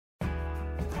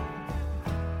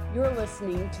You're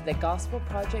listening to the Gospel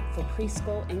Project for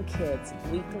Preschool and Kids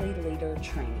Weekly Leader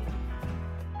Training.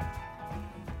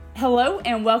 Hello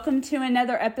and welcome to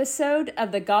another episode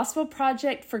of the Gospel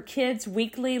Project for Kids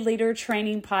Weekly Leader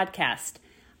Training podcast.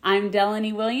 I'm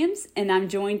Delaney Williams and I'm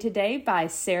joined today by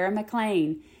Sarah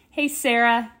McLean. Hey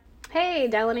Sarah. Hey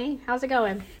Delaney, how's it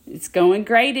going? It's going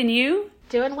great, and you?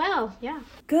 Doing well, yeah.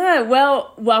 Good.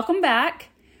 Well, welcome back.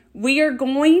 We are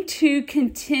going to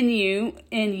continue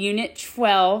in Unit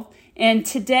 12, and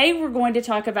today we're going to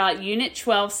talk about Unit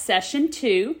 12, Session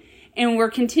 2, and we're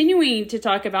continuing to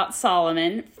talk about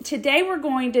Solomon. Today we're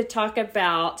going to talk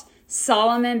about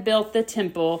Solomon built the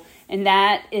temple, and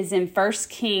that is in 1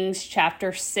 Kings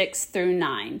chapter 6 through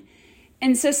 9.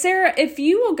 And so, Sarah, if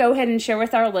you will go ahead and share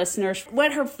with our listeners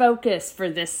what her focus for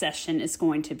this session is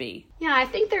going to be. Yeah, I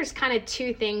think there's kind of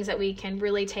two things that we can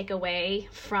really take away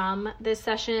from this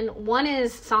session. One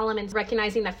is Solomon's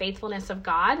recognizing the faithfulness of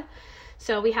God.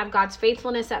 So we have God's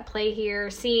faithfulness at play here,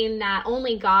 seeing that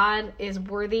only God is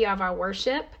worthy of our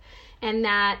worship, and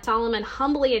that Solomon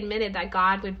humbly admitted that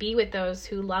God would be with those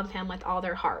who love him with all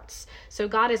their hearts. So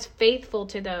God is faithful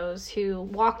to those who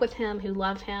walk with him, who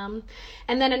love him.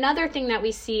 And then another thing that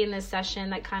we see in this session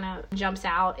that kind of jumps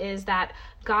out is that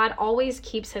God always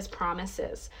keeps his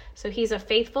promises. So he's a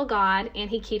faithful God and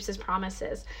he keeps his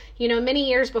promises. You know, many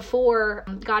years before,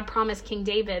 God promised King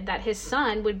David that his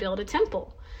son would build a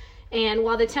temple. And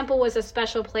while the temple was a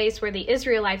special place where the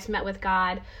Israelites met with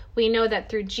God, we know that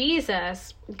through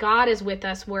Jesus, God is with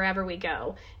us wherever we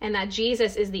go, and that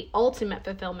Jesus is the ultimate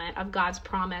fulfillment of God's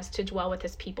promise to dwell with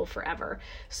his people forever.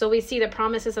 So we see the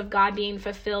promises of God being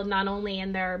fulfilled not only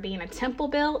in there being a temple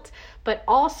built, but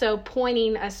also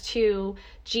pointing us to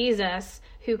Jesus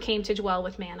who came to dwell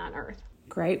with man on earth.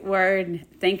 Great word.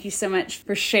 Thank you so much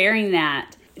for sharing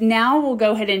that. Now we'll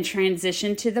go ahead and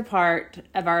transition to the part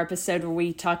of our episode where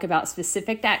we talk about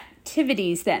specific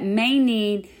activities that may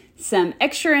need some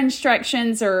extra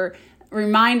instructions or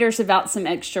reminders about some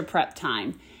extra prep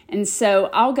time. And so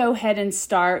I'll go ahead and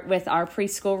start with our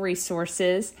preschool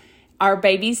resources. Our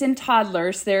babies and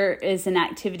toddlers, there is an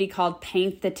activity called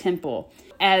Paint the Temple.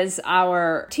 As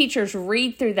our teachers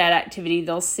read through that activity,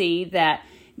 they'll see that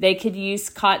they could use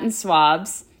cotton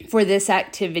swabs for this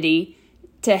activity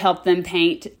to help them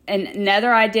paint. And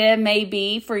another idea may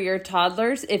be for your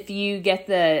toddlers, if you get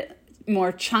the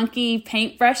more chunky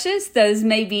paint brushes, those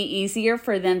may be easier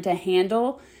for them to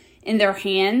handle in their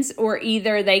hands, or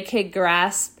either they could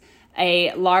grasp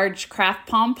a large craft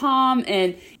pom-pom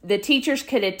and the teachers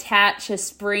could attach a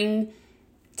spring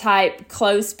type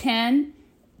clothespin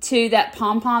to that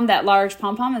pom-pom, that large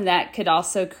pom-pom, and that could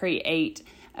also create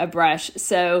a brush.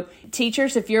 So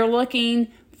teachers, if you're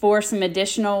looking for some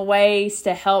additional ways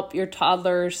to help your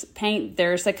toddlers paint,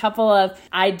 there's a couple of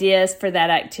ideas for that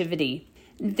activity.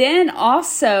 Then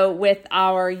also with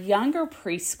our younger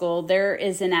preschool, there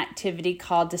is an activity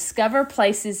called Discover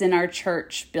Places in Our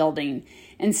Church Building.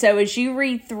 And so as you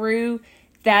read through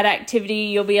that activity,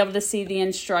 you'll be able to see the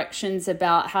instructions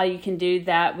about how you can do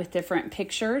that with different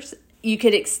pictures. You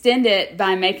could extend it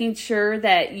by making sure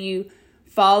that you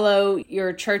follow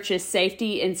your church's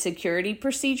safety and security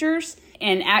procedures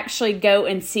and actually go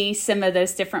and see some of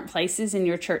those different places in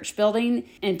your church building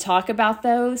and talk about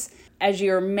those. As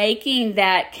you're making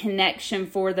that connection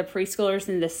for the preschoolers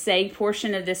in the say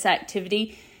portion of this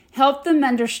activity, help them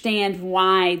understand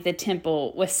why the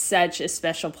temple was such a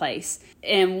special place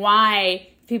and why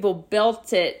people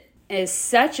built it as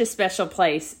such a special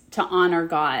place to honor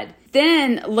God.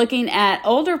 Then looking at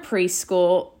older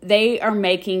preschool, they are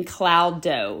making cloud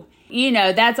dough. You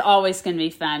know, that's always going to be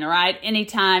fun, right?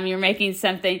 Anytime you're making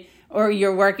something or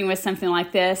you're working with something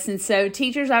like this. And so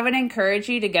teachers, I would encourage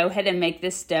you to go ahead and make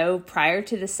this dough prior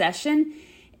to the session.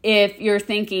 If you're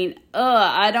thinking,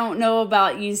 I don't know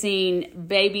about using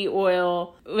baby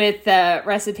oil with the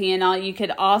recipe and all, you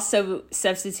could also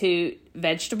substitute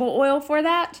vegetable oil for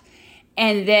that.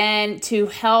 And then to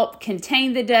help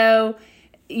contain the dough,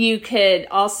 you could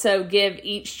also give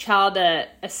each child a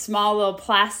small little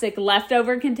plastic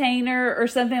leftover container or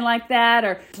something like that,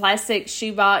 or plastic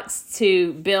shoebox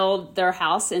to build their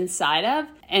house inside of.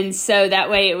 And so that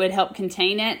way it would help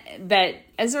contain it. But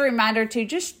as a reminder to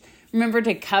just remember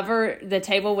to cover the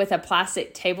table with a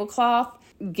plastic tablecloth.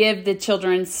 Give the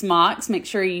children smocks. Make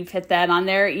sure you put that on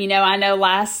there. You know, I know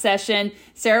last session,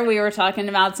 Sarah, we were talking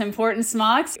about some important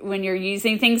smocks. When you're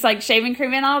using things like shaving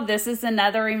cream and all, this is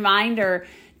another reminder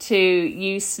to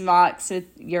use smocks with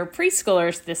your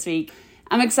preschoolers this week.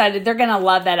 I'm excited. They're going to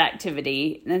love that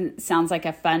activity. And it sounds like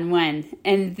a fun one.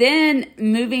 And then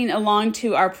moving along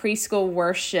to our preschool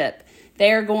worship,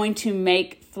 they are going to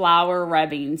make flour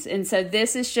rubbings. And so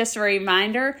this is just a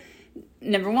reminder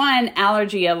number one,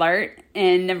 allergy alert.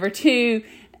 And number two,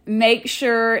 make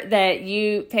sure that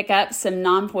you pick up some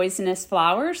non-poisonous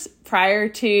flowers prior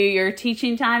to your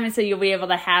teaching time. And so you'll be able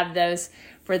to have those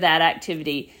for that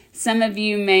activity. Some of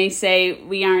you may say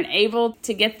we aren't able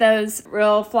to get those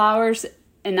real flowers.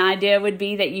 An idea would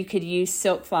be that you could use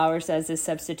silk flowers as a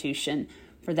substitution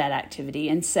for that activity.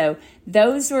 And so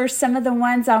those were some of the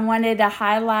ones I wanted to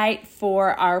highlight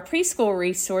for our preschool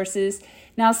resources.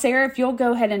 Now, Sarah, if you'll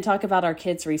go ahead and talk about our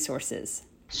kids' resources.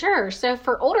 Sure. So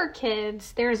for older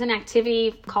kids, there's an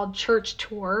activity called Church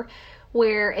Tour,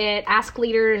 where it asks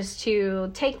leaders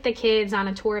to take the kids on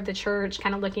a tour of the church,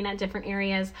 kind of looking at different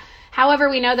areas. However,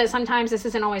 we know that sometimes this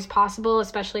isn't always possible,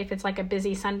 especially if it's like a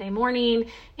busy Sunday morning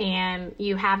and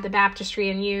you have the baptistry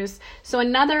in use. So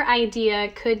another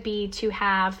idea could be to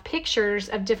have pictures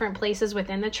of different places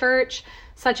within the church,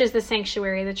 such as the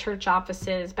sanctuary, the church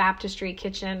offices, baptistry,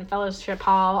 kitchen, fellowship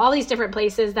hall, all these different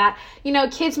places that,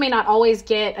 kids may not always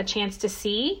get a chance to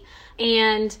see.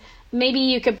 And maybe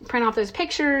you could print off those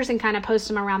pictures and kind of post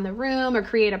them around the room, or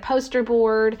create a poster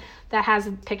board that has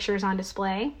pictures on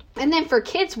display. And then for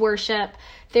kids worship,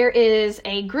 there is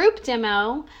a group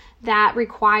demo that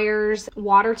requires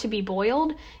water to be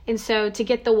boiled. And so to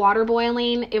get the water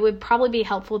boiling, it would probably be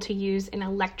helpful to use an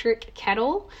electric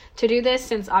kettle to do this,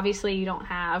 since obviously you don't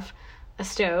have a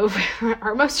stove,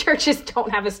 or most churches don't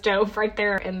have a stove right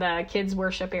there in the kids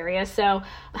worship area. So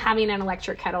having an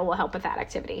electric kettle will help with that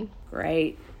activity.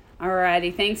 Great.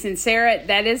 Alrighty, thanks. And Sarah,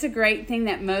 that is a great thing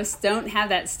that most don't have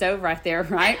that stove right there,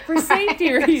 right? For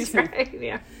safety reasons. Right,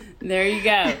 yeah. There you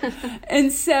go.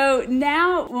 And so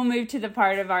now we'll move to the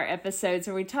part of our episodes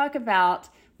where we talk about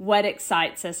what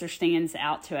excites us or stands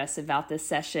out to us about this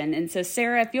session. And so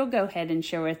Sarah, if you'll go ahead and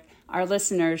share with our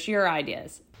listeners your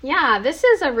ideas. Yeah, this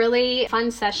is a really fun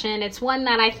session. It's one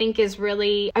that I think is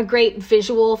really a great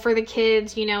visual for the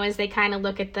kids, as they kind of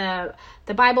look at the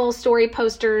Bible story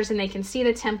posters and they can see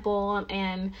the temple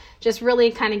and just really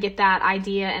kind of get that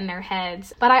idea in their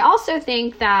heads. But I also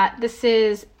think that this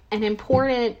is an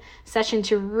important session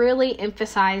to really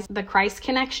emphasize the Christ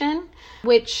connection,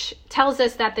 which tells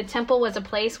us that the temple was a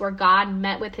place where God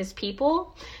met with his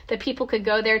people. The people could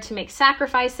go there to make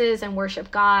sacrifices and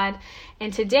worship God.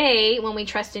 And today, when we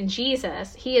trust in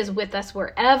Jesus, he is with us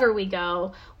wherever we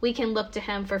go. We can look to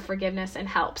him for forgiveness and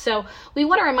help. So we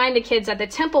want to remind the kids that the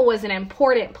temple was an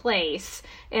important place,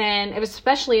 and it was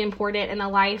especially important in the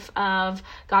life of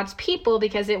God's people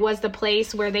because it was the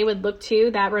place where they would look to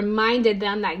that reminded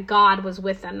them that God was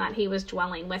with them, that he was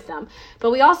dwelling with them.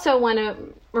 But we also want to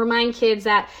remind kids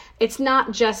that it's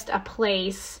not just a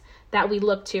place that we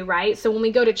look to, right? So when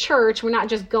we go to church, we're not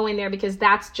just going there because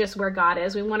that's just where God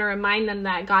is. We want to remind them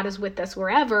that God is with us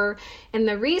wherever. And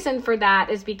the reason for that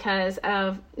is because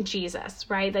of Jesus,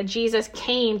 right? That Jesus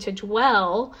came to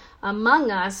dwell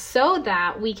among us so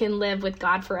that we can live with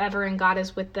God forever, and God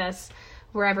is with us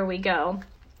wherever we go.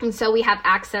 And so we have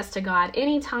access to God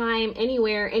anytime,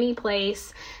 anywhere, any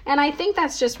place. And I think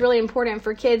that's just really important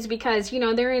for kids because,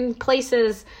 they're in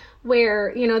places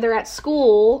where, they're at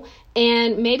school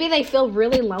and maybe they feel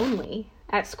really lonely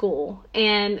at school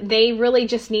and they really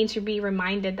just need to be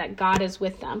reminded that God is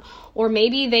with them. Or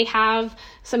maybe they have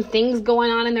some things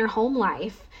going on in their home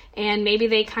life and maybe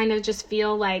they kind of just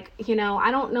feel like,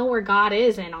 I don't know where God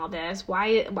is in all this.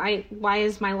 Why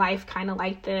is my life kind of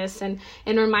like this? And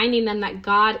reminding them that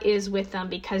God is with them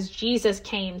because Jesus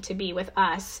came to be with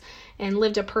us and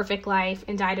lived a perfect life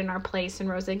and died in our place and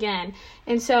rose again.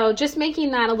 And so just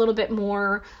making that a little bit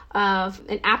more of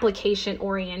an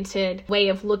application-oriented way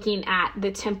of looking at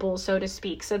the temple, so to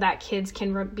speak, so that kids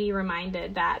can be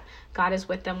reminded that God is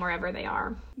with them wherever they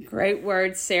are. Great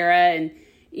words, Sarah. And,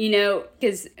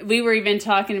 because we were even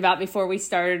talking about before we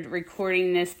started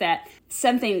recording this, that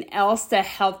something else to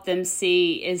help them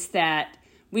see is that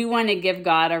we want to give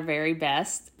God our very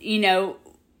best.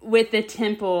 With the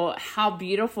temple, how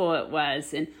beautiful it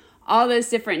was and all those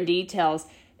different details.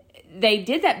 They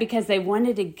did that because they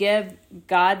wanted to give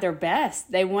God their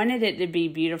best. They wanted it to be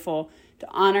beautiful, to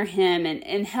honor him,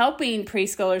 and helping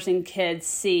preschoolers and kids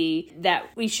see that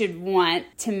we should want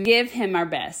to give him our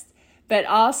best. But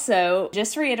also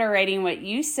just reiterating what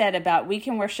you said about we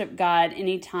can worship God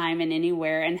anytime and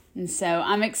anywhere. And so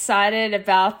I'm excited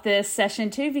about this session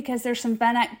too, because there's some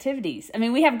fun activities. I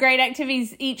mean, we have great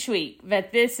activities each week,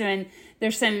 but this one,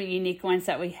 there's some unique ones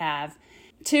that we have.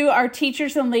 To our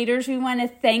teachers and leaders, we want to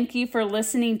thank you for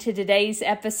listening to today's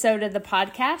episode of the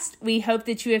podcast. We hope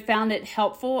that you have found it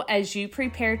helpful as you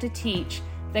prepare to teach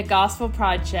the Gospel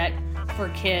Project for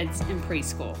kids in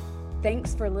preschool.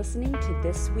 Thanks for listening to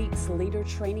this week's leader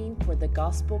training for the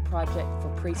Gospel Project for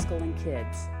Preschool and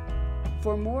Kids.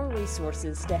 For more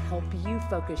resources to help you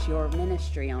focus your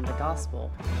ministry on the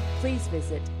gospel, please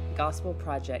visit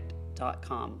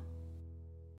gospelproject.com.